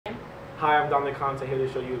Hi, I'm Dominic Conte, here to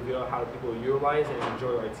show you a video of how people utilize and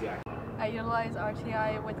enjoy RTI. I utilize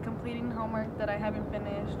RTI with completing homework that I haven't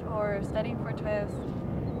finished or studying for tests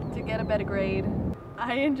to get a better grade.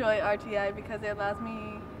 I enjoy RTI because it allows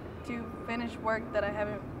me to finish work that I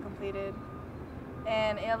haven't completed,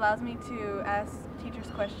 and it allows me to ask teachers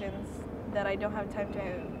questions that I don't have time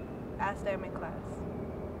to ask them in class.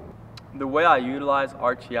 The way I utilize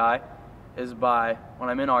RTI is by, when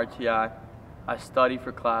I'm in RTI, I study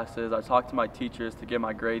for classes, I talk to my teachers to get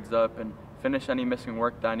my grades up and finish any missing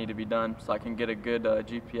work that I need to be done so I can get a good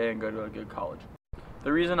GPA and go to a good college.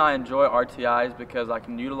 The reason I enjoy RTI is because I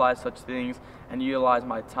can utilize such things and utilize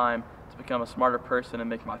my time to become a smarter person and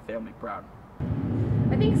make my family proud.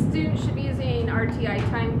 I think students should be using RTI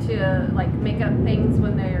time to make up things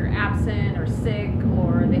when they're absent or sick,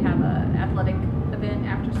 or they have an athletic event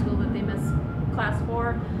after school that they miss class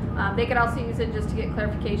for. They could also use it just to get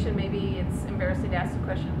clarification. Maybe it's embarrassing to ask a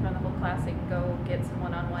question in front of the whole class. They can go get some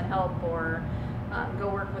one-on-one help, or go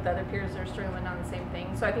work with other peers that are struggling on the same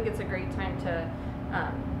thing. So I think it's a great time to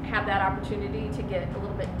have that opportunity to get a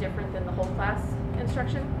little bit different than the whole class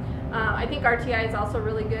instruction. I think RTI is also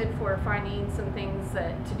really good for finding some things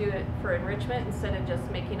to do it for enrichment instead of just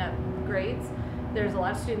making up grades. There's a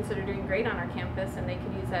lot of students that are doing great on our campus, and they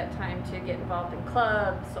can use that time to get involved in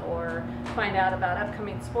clubs or find out about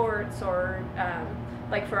upcoming sports, or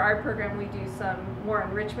like for our program we do some more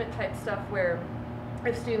enrichment type stuff where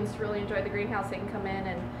if students really enjoy the greenhouse, they can come in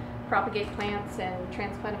and propagate plants and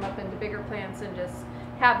transplant them up into bigger plants and just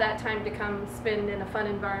have that time to come spend in a fun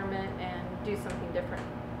environment and do something different.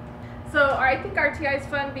 So I think RTI is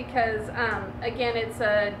fun because, again, it's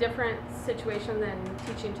a different situation than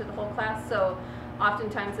teaching to the whole class. So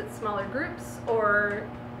oftentimes it's smaller groups or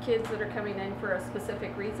kids that are coming in for a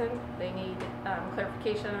specific reason. They need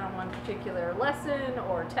clarification on one particular lesson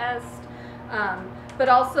or test. But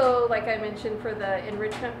also, like I mentioned, for the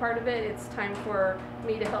enrichment part of it, it's time for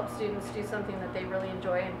me to help students do something that they really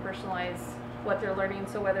enjoy and personalize what they're learning.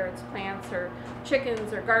 So whether it's plants or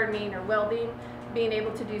chickens or gardening or welding, being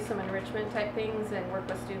able to do some enrichment type things and work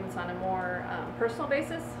with students on a more personal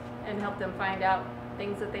basis and help them find out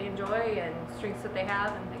things that they enjoy and strengths that they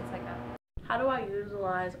have and things like that. How do I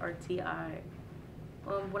utilize RTI?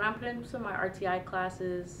 When I'm putting into my RTI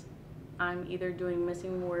classes, I'm either doing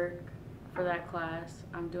missing work for that class,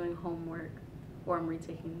 I'm doing homework, or I'm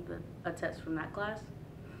retaking a test from that class.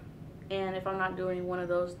 And if I'm not doing one of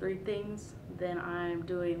those three things, then I'm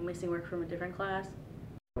doing missing work from a different class.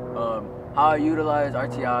 How I utilize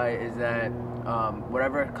RTI is that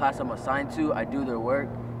whatever class I'm assigned to, I do their work,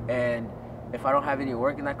 and if I don't have any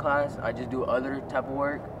work in that class, I just do other type of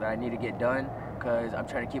work that I need to get done because I'm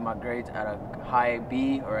trying to keep my grades at a high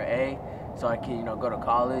B or A so I can go to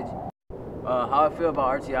college. How I feel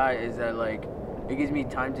about RTI is that it gives me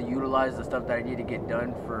time to utilize the stuff that I need to get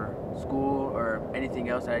done for school or anything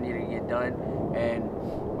else that I need to get done, and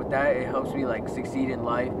with that it helps me succeed in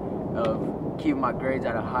life of keeping my grades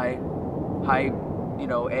at a high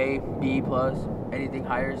A, B plus, anything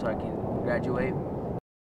higher so I can graduate.